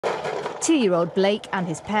2-year-old Blake and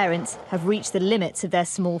his parents have reached the limits of their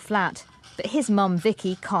small flat, but his mum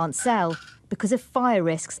Vicky can't sell because of fire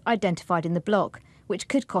risks identified in the block, which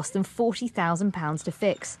could cost them £40,000 to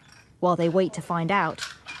fix. While they wait to find out,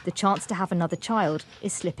 the chance to have another child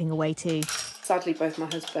is slipping away too. Sadly, both my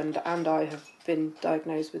husband and I have been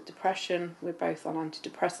diagnosed with depression. We're both on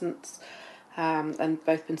antidepressants and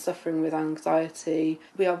both been suffering with anxiety.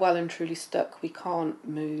 We are well and truly stuck. We can't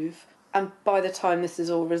move. And by the time this is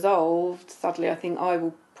all resolved, sadly, I think I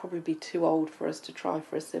will probably be too old for us to try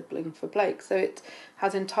for a sibling for Blake. So it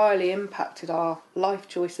has entirely impacted our life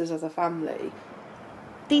choices as a family.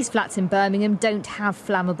 These flats in Birmingham don't have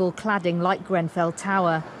flammable cladding like Grenfell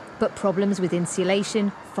Tower, but problems with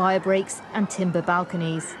insulation, fire breaks and timber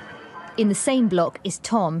balconies. In the same block is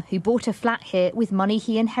Tom, who bought a flat here with money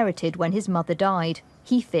he inherited when his mother died.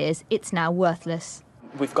 He fears it's now worthless.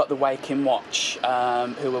 We've got the Wake-in Watch,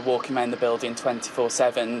 who are walking around the building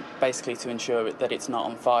 24/7, basically to ensure that it's not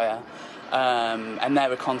on fire. And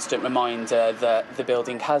they're a constant reminder that the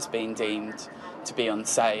building has been deemed to be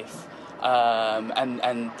unsafe.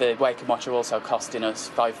 And the Wake-in Watch are also costing us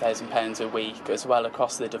 £5,000 a week as well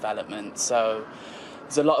across the development. So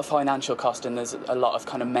there's a lot of financial cost and there's a lot of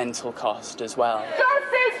kind of mental cost as well.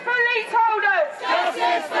 Justice for leaseholders!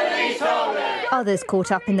 Justice for leaseholders! Others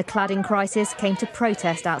caught up in the cladding crisis came to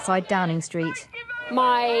protest outside Downing Street.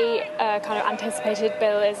 My kind of anticipated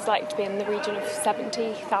bill is like to be in the region of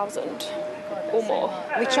 70,000 or more.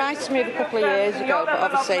 We tried to move a couple of years ago, but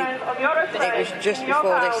obviously it was just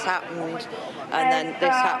before this happened, and then this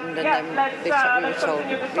happened, and then we were told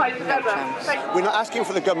no chance. We're not asking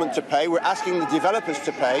for the government to pay, we're asking the developers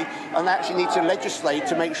to pay, and they actually need to legislate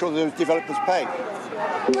to make sure the developers pay.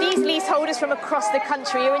 These leaseholders from across the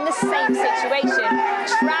country are in the same situation,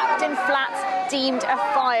 trapped in flats deemed a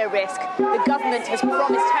fire risk. The government has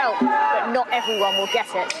promised help, but not everyone will get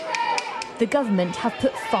it. The government have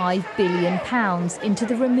put £5 billion into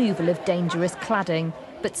the removal of dangerous cladding,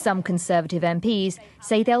 but some Conservative MPs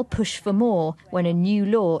say they'll push for more when a new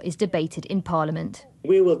law is debated in Parliament.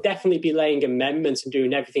 We will definitely be laying amendments and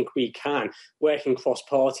doing everything we can, working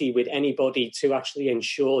cross-party with anybody to actually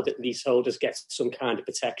ensure that leaseholders get some kind of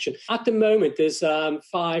protection. At the moment, there's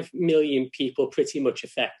 5 million people pretty much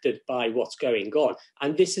affected by what's going on,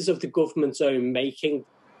 and this is of the government's own making.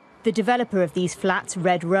 The developer of these flats,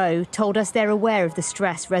 Red Row, told us they're aware of the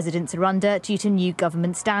stress residents are under due to new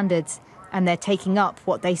government standards, and they're taking up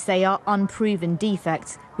what they say are unproven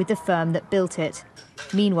defects with the firm that built it.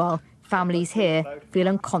 Meanwhile, families here feel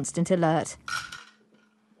on constant alert.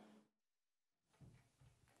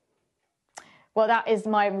 Well, that is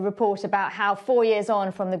my report about how 4 years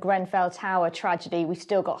on from the Grenfell Tower tragedy, we've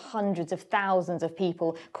still got hundreds of thousands of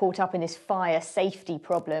people caught up in this fire safety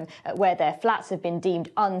problem where their flats have been deemed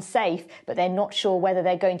unsafe, but they're not sure whether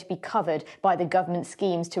they're going to be covered by the government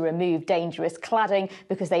schemes to remove dangerous cladding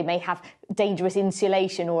because they may have dangerous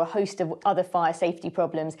insulation or a host of other fire safety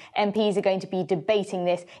problems. MPs are going to be debating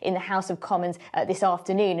this in the House of Commons this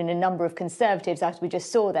afternoon, and a number of Conservatives, as we just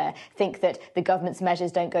saw there, think that the government's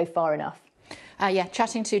measures don't go far enough.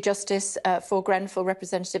 Chatting to Justice for Grenfell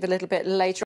representative a little bit later.